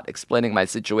distraught explaining my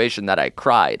situation that I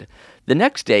cried. The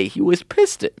next day, he was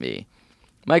pissed at me.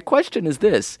 My question is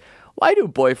this. Why do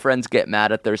boyfriends get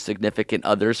mad at their significant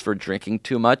others for drinking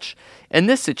too much? In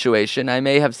this situation, I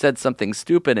may have said something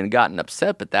stupid and gotten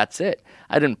upset, but that's it.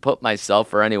 I didn't put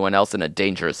myself or anyone else in a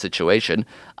dangerous situation.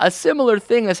 A similar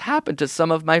thing has happened to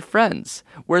some of my friends,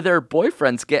 where their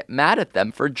boyfriends get mad at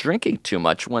them for drinking too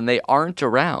much when they aren't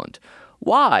around.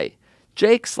 Why?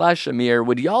 Jake/Amir,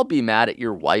 would y'all be mad at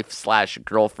your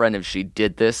wife/girlfriend if she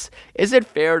did this? Is it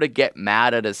fair to get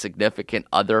mad at a significant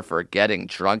other for getting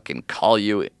drunk and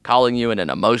calling you in an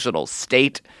emotional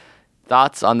state?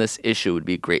 Thoughts on this issue would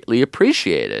be greatly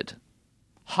appreciated.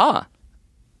 Huh.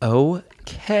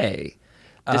 Okay.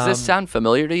 Does this sound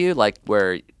familiar to you? Like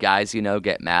where guys,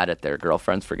 get mad at their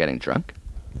girlfriends for getting drunk?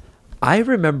 I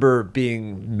remember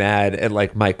being mad at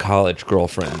like my college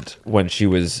girlfriend when she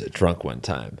was drunk one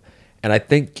time. And I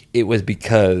think it was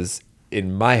because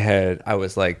in my head, I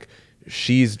was like,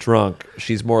 she's drunk.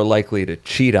 She's more likely to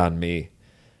cheat on me.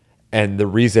 And the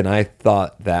reason I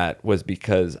thought that was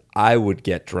because I would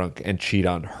get drunk and cheat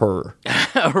on her.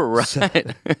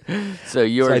 Right. So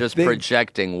you were I just think-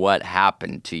 projecting what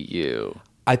happened to you.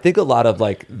 I think a lot of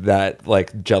like that,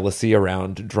 like jealousy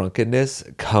around drunkenness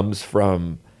comes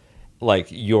from like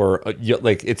your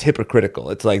like it's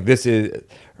hypocritical. It's like this is,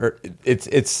 or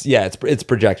it's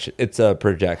projection. It's a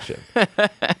projection.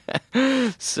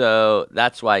 So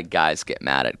that's why guys get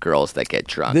mad at girls that get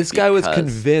drunk. This guy was because-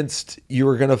 convinced you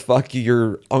were gonna fuck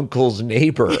your uncle's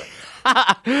neighbor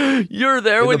You're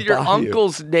there in with the your bayou.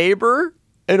 uncle's neighbor?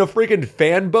 in a freaking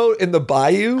fan boat in the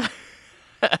bayou.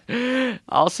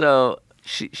 Also,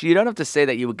 you don't have to say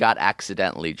that you got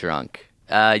accidentally drunk.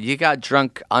 You got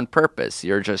drunk on purpose.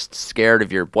 You're just scared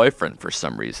of your boyfriend for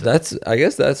some reason. I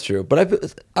guess that's true. But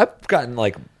I've gotten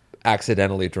like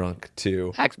accidentally drunk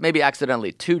too. Maybe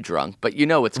accidentally too drunk, but you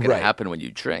know what's going to Right. happen when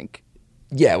you drink.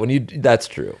 Yeah, that's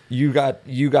true. You got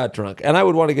drunk, and I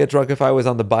would want to get drunk if I was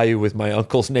on the bayou with my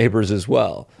uncle's neighbors as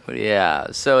well. But yeah,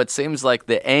 so it seems like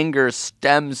the anger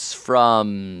stems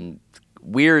from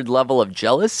weird level of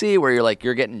jealousy where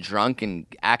you're getting drunk and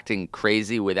acting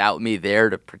crazy without me there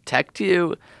to protect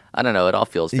you. I don't know. It all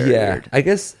feels very weird. I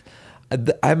guess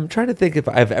I'm trying to think if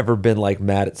I've ever been like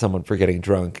mad at someone for getting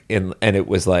drunk and it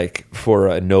was like for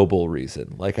a noble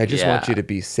reason. Like I just want Yeah. you to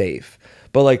be safe.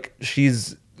 But like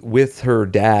she's with her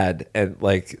dad and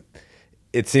like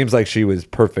it seems like she was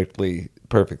perfectly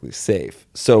safe.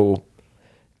 So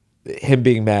him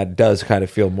being mad does kind of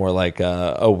feel more like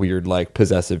a weird like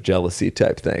possessive jealousy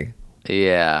type thing.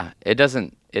 Yeah, it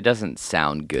doesn't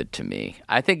sound good to me.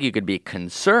 I think you could be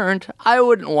concerned. I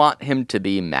wouldn't want him to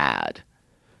be mad.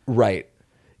 Right.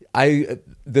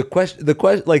 The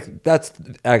question like that's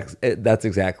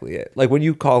exactly it. Like when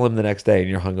you call him the next day and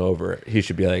you're hungover, he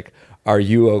should be like, "Are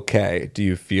you okay? Do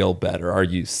you feel better? Are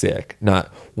you sick?" Not,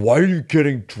 "Why are you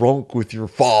getting drunk with your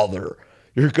father?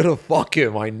 You're gonna fuck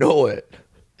him. I know it."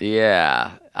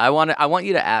 Yeah, I want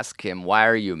you to ask him, "Why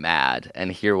are you mad?"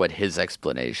 and hear what his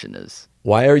explanation is.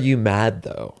 Why are you mad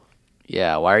though?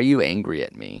 Yeah, why are you angry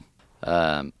at me?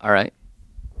 All right.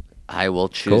 I will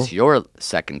choose Cool. your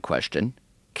second question.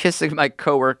 Kissing my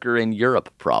coworker in Europe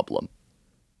problem.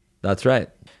 That's right.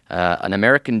 An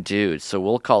American dude, so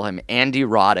we'll call him Andy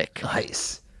Roddick.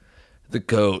 Nice. The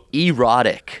GOAT.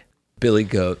 Erotic. Billy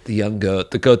Goat, the young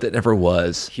goat, the goat that never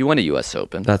was. He won a U.S.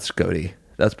 Open. That's goaty.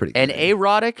 That's pretty And good.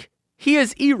 Arotic, he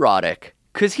is erotic,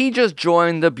 because he just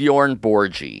joined the Bjorn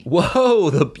Borgie.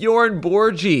 Whoa, the Bjorn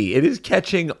Borgie. It is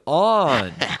catching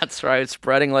on. That's right,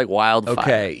 spreading like wildfire.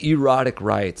 Okay, Erotic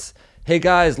writes, hey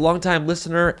guys, longtime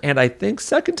listener and I think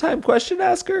second time question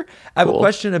asker. I have a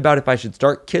question about if I should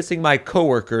start kissing my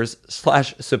coworkers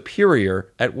 /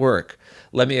 superior at work.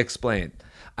 Let me explain.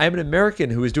 I am an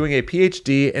American who is doing a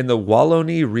PhD in the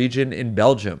Wallonie region in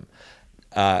Belgium.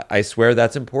 I swear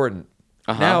that's important.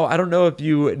 Now, I don't know if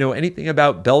you know anything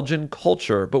about Belgian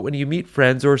culture, but when you meet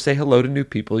friends or say hello to new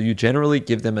people, you generally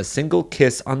give them a single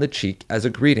kiss on the cheek as a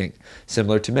greeting,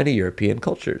 similar to many European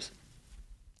cultures.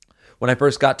 When I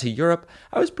first got to Europe,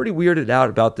 I was pretty weirded out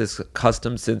about this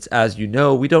custom since, as you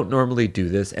know, we don't normally do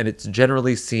this, and it's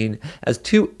generally seen as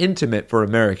too intimate for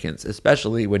Americans,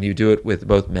 especially when you do it with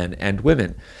both men and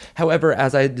women. However,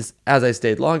 as I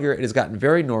stayed longer, it has gotten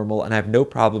very normal, and I have no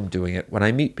problem doing it when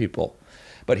I meet people.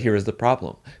 But here is the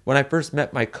problem. When I first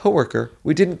met my coworker,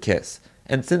 we didn't kiss,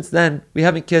 and since then, we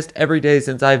haven't kissed every day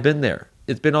since I've been there.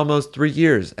 It's been almost 3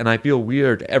 years, and I feel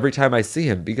weird every time I see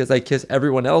him because I kiss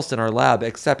everyone else in our lab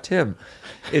except him.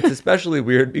 It's especially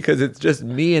weird because it's just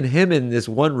me and him in this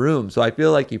one room, so I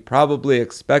feel like he probably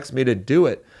expects me to do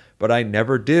it, but I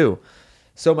never do.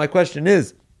 So my question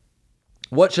is,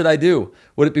 what should I do?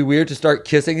 Would it be weird to start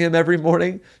kissing him every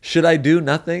morning? Should I do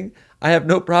nothing? I have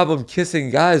no problem kissing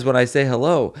guys when I say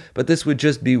hello, but this would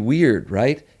just be weird,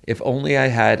 right? If only I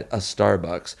had a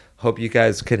Starbucks. Hope you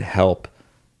guys can help.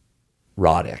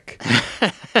 Roddick.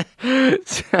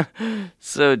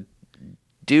 So,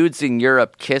 dudes in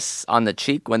Europe kiss on the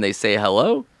cheek when they say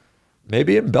hello?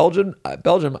 Maybe in Belgium, I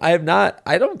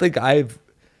don't think I've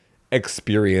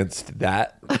experienced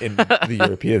that in the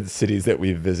European cities that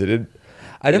we've visited.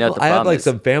 I know what the have problem like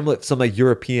is? some like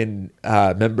European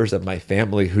members of my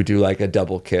family who do like a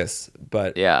double kiss,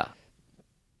 but Yeah.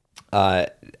 I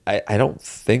don't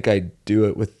think I do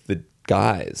it with the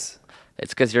guys.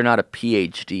 It's because you're not a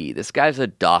PhD. This guy's a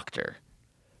doctor.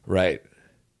 Right.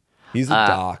 He's a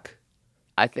doc.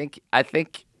 I think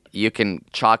you can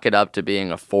chalk it up to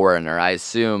being a foreigner. I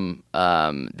assume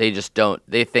they just don't.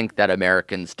 They think that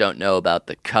Americans don't know about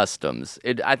the customs.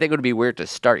 I think it would be weird to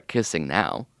start kissing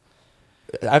now.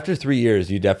 After 3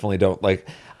 years, you definitely don't like.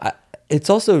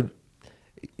 It's also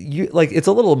it's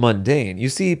a little mundane. You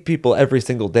see people every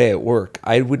single day at work.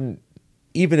 I wouldn't,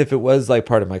 even if it was like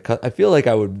part of my. I feel like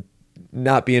I would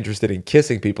not be interested in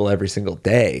kissing people every single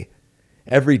day.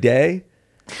 Every day?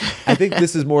 I think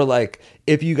this is more like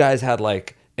if you guys had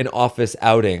like an office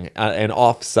outing, an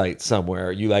off-site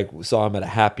somewhere, you like saw them at a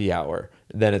happy hour,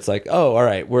 then it's like, oh, all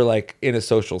right, we're like in a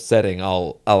social setting.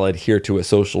 I'll adhere to a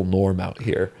social norm out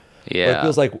here. Yeah. But it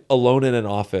feels like alone in an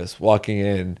office, walking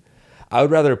in. I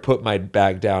would rather put my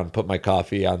bag down, put my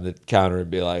coffee on the counter and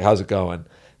be like, how's it going?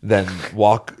 Than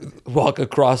walk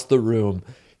across the room,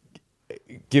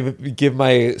 give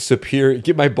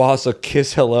my boss a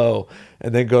kiss hello,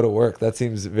 and then go to work. That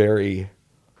seems very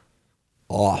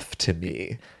off to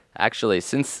me. Actually,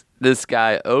 since this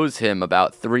guy owes him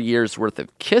about 3 years worth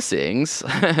of kissings,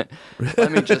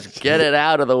 let me just get it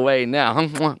out of the way now. How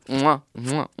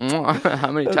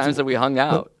many times have we hung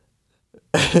out?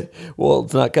 Well,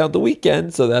 let's not count the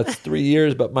weekend, so that's 3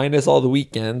 years, but minus all the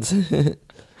weekends.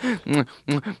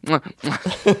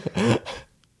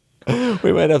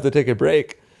 We might have to take a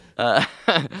break.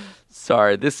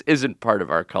 Sorry, this isn't part of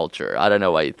our culture. I don't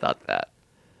know why you thought that.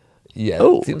 Yeah,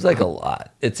 it seems like a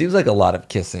lot. It seems like a lot of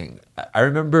kissing. I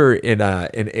remember in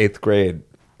 8th grade,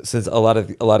 since a lot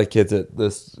of kids at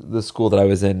the school that I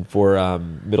was in for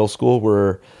middle school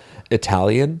were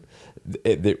Italian.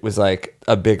 It was like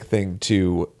a big thing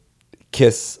to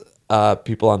kiss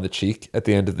people on the cheek at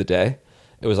the end of the day.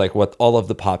 It was like what all of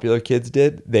the popular kids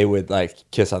did. They would like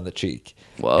kiss on the cheek.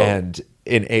 Whoa. And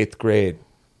in 8th grade,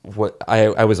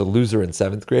 I was a loser in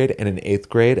 7th grade, and in 8th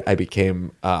grade I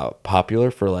became popular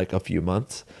for like a few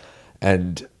months,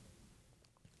 and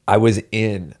I was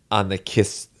in on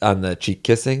the cheek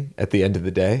kissing at the end of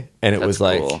the day, and That's was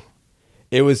like, cool.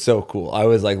 It was so cool. I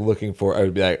was like looking for. I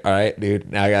would be like, all right, dude,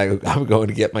 now I'm going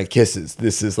to get my kisses.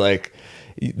 These are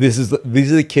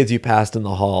the kids you passed in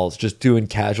the halls, just doing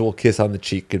casual kiss on the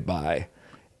cheek goodbye,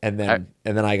 and then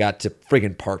I got to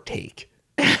friggin' partake.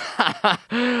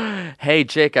 Hey,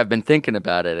 Jake, I've been thinking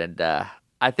about it, and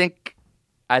I think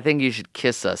you should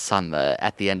kiss us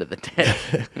at the end of the day.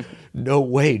 No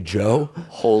way, Joe.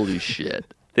 Holy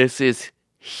shit. This is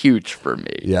huge for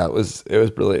me. Yeah, it was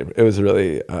brilliant. It was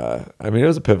really, I mean, it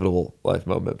was a pivotal life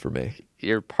moment for me.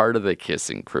 You're part of the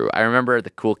kissing crew. I remember the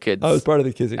cool kids. I was part of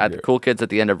the kissing At crew. the cool kids at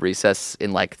the end of recess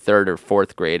in like 3rd or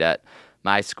 4th grade at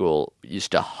my school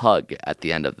used to hug at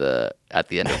the end of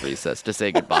recess to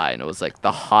say goodbye, and it was like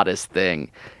the hottest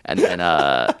thing. And then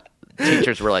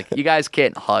teachers were like, "You guys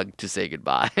can't hug to say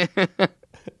goodbye."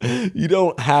 You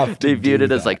don't have to. They viewed do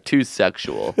it as that. like too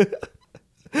sexual.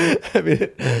 I mean,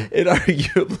 it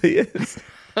arguably is.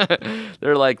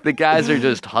 They're like, the guys are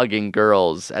just hugging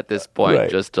girls at this point Right.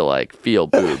 just to like feel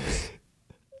boobs.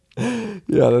 Yeah,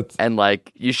 that's And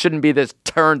like, you shouldn't be this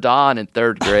turned on in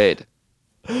 3rd grade.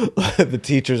 the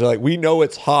teachers are like, we know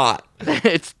it's hot.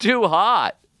 It's too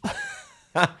hot.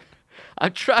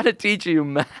 I'm trying to teach you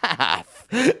math.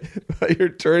 You're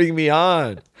turning me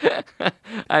on.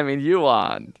 I mean, you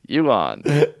on.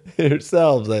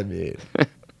 Yourselves, I mean.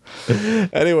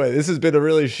 Anyway, this has been a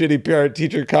really shitty parent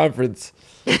teacher conference.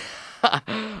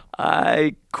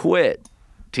 I quit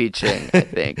teaching, I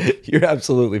think. You're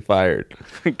absolutely fired.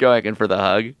 Going in for the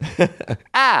hug.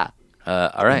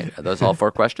 All right. Are those all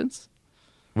 4 questions?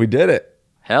 We did it.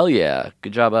 Hell yeah.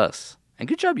 Good job, us. And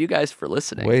good job, you guys, for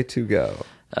listening. Way to go.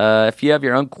 If you have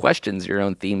your own questions, your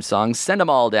own theme songs, send them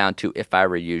all down to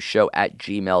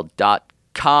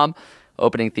ifiwereyoushow@gmail.com.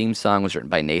 Opening theme song was written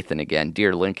by Nathan again.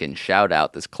 Dear Lincoln, shout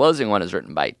out. This closing one is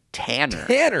written by Tanner.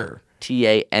 Tanner.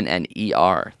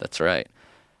 Tanner. That's right.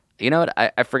 You know what?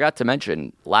 I forgot to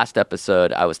mention, last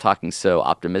episode I was talking so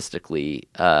optimistically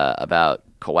about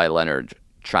Kawhi Leonard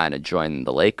trying to join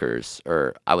the Lakers,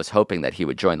 or I was hoping that he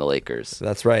would join the Lakers.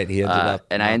 That's right. He ended up.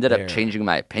 And I not ended there. up changing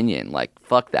my opinion. Like,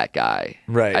 fuck that guy.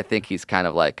 Right. I think he's kind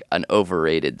of like an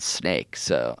overrated snake.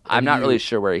 So I'm not really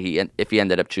sure if he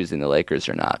ended up choosing the Lakers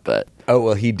or not. But Oh,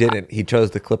 well, he didn't. He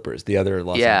chose the Clippers, the other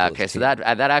Los yeah, Angeles okay. So team.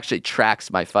 that actually tracks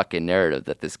my fucking narrative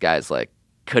that this guy's like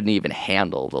couldn't even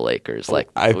handle the Lakers. Like,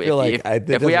 I feel like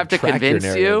if we have to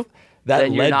convince you,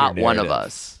 then you're not one of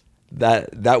us.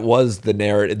 That was the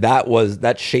narrative.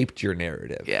 That shaped your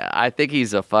narrative. Yeah, I think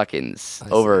he's a fucking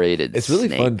overrated. It's really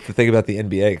snake. fun to think about the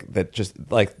NBA that just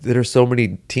like there are so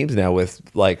many teams now with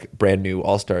like brand new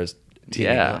all-stars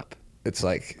teaming Yeah. up. It's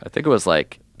like I think it was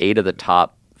like 8 of the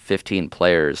top 15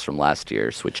 players from last year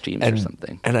switched teams or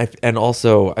something. and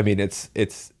also, I mean, it's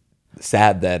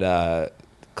sad that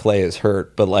Clay is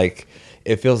hurt, but like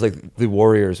it feels like the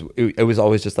Warriors. It was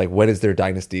always just like, when is their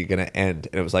dynasty going to end?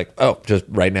 And it was like, oh, just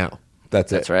right now.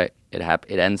 That's it. That's right. It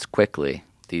ends quickly.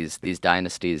 These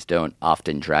dynasties don't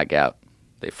often drag out.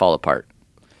 They fall apart.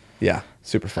 Yeah,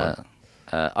 super fun.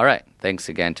 All right. Thanks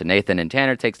again to Nathan and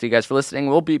Tanner. Thanks to you guys for listening.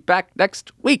 We'll be back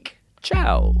next week.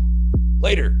 Ciao.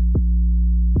 Later.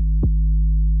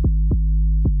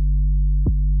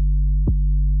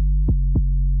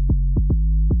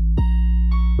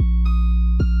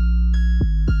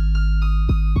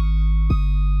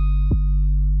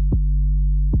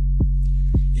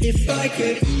 If I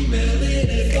could email it,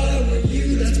 if I were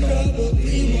you, that's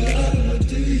probably what I would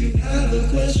do. You have a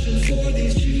question for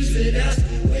these Jews that ask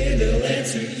away, they'll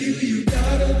answer you. You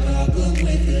got a problem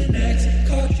with an ex,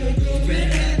 caught your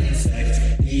girlfriend having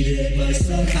sex, needed by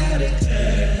some had a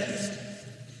test.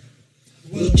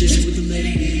 Well, just with the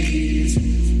ladies,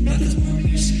 nothing's more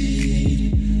your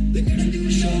speed. They're gonna do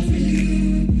a show for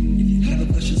you. If you have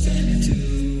a question, send it to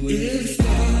If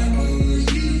I Were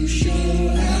You show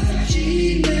at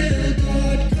gmail.com.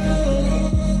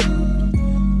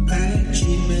 At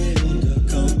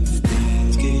gmail.com. If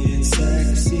things get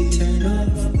sexy, turn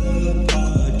off the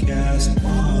podcast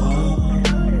on.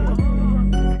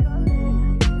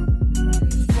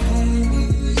 If I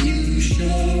Were You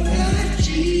show at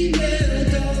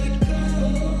gmail.com.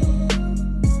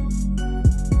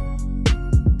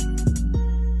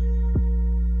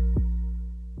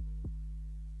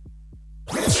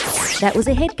 That was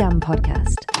a headgum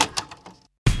podcast.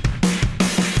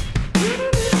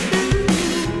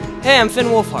 Hey, I'm Finn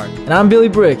Wolfhard. And I'm Billy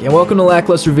Brick, and welcome to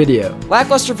Lackluster Video.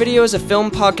 Lackluster Video is a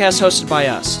film podcast hosted by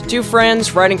us, 2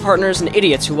 friends, writing partners, and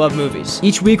idiots who love movies.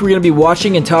 Each week we're going to be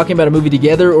watching and talking about a movie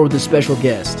together or with a special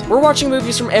guest. We're watching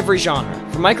movies from every genre,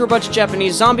 from micro-budget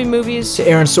Japanese zombie movies To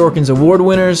Aaron Sorkin's award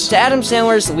winners. to Adam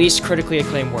Sandler's least critically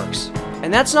acclaimed works.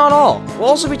 And that's not all. We'll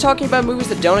also be talking about movies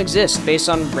that don't exist based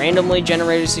on randomly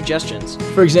generated suggestions.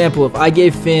 For example, if I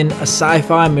gave Finn a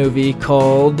sci-fi movie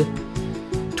called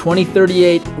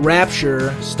 2038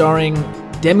 Rapture, starring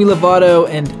Demi Lovato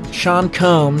and Sean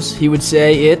Combs, he would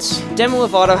say it's... Demi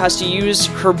Lovato has to use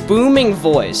her booming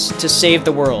voice to save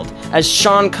the world, as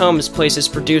Sean Combs plays his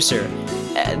producer.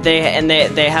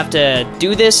 They have to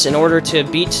do this in order to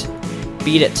beat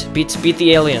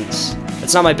the aliens.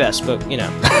 It's not my best, but, you know,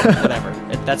 whatever.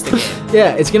 That's the game.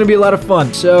 Yeah, it's going to be a lot of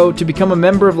fun. So to become a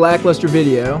member of Lackluster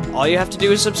Video, All you have to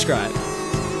do is subscribe.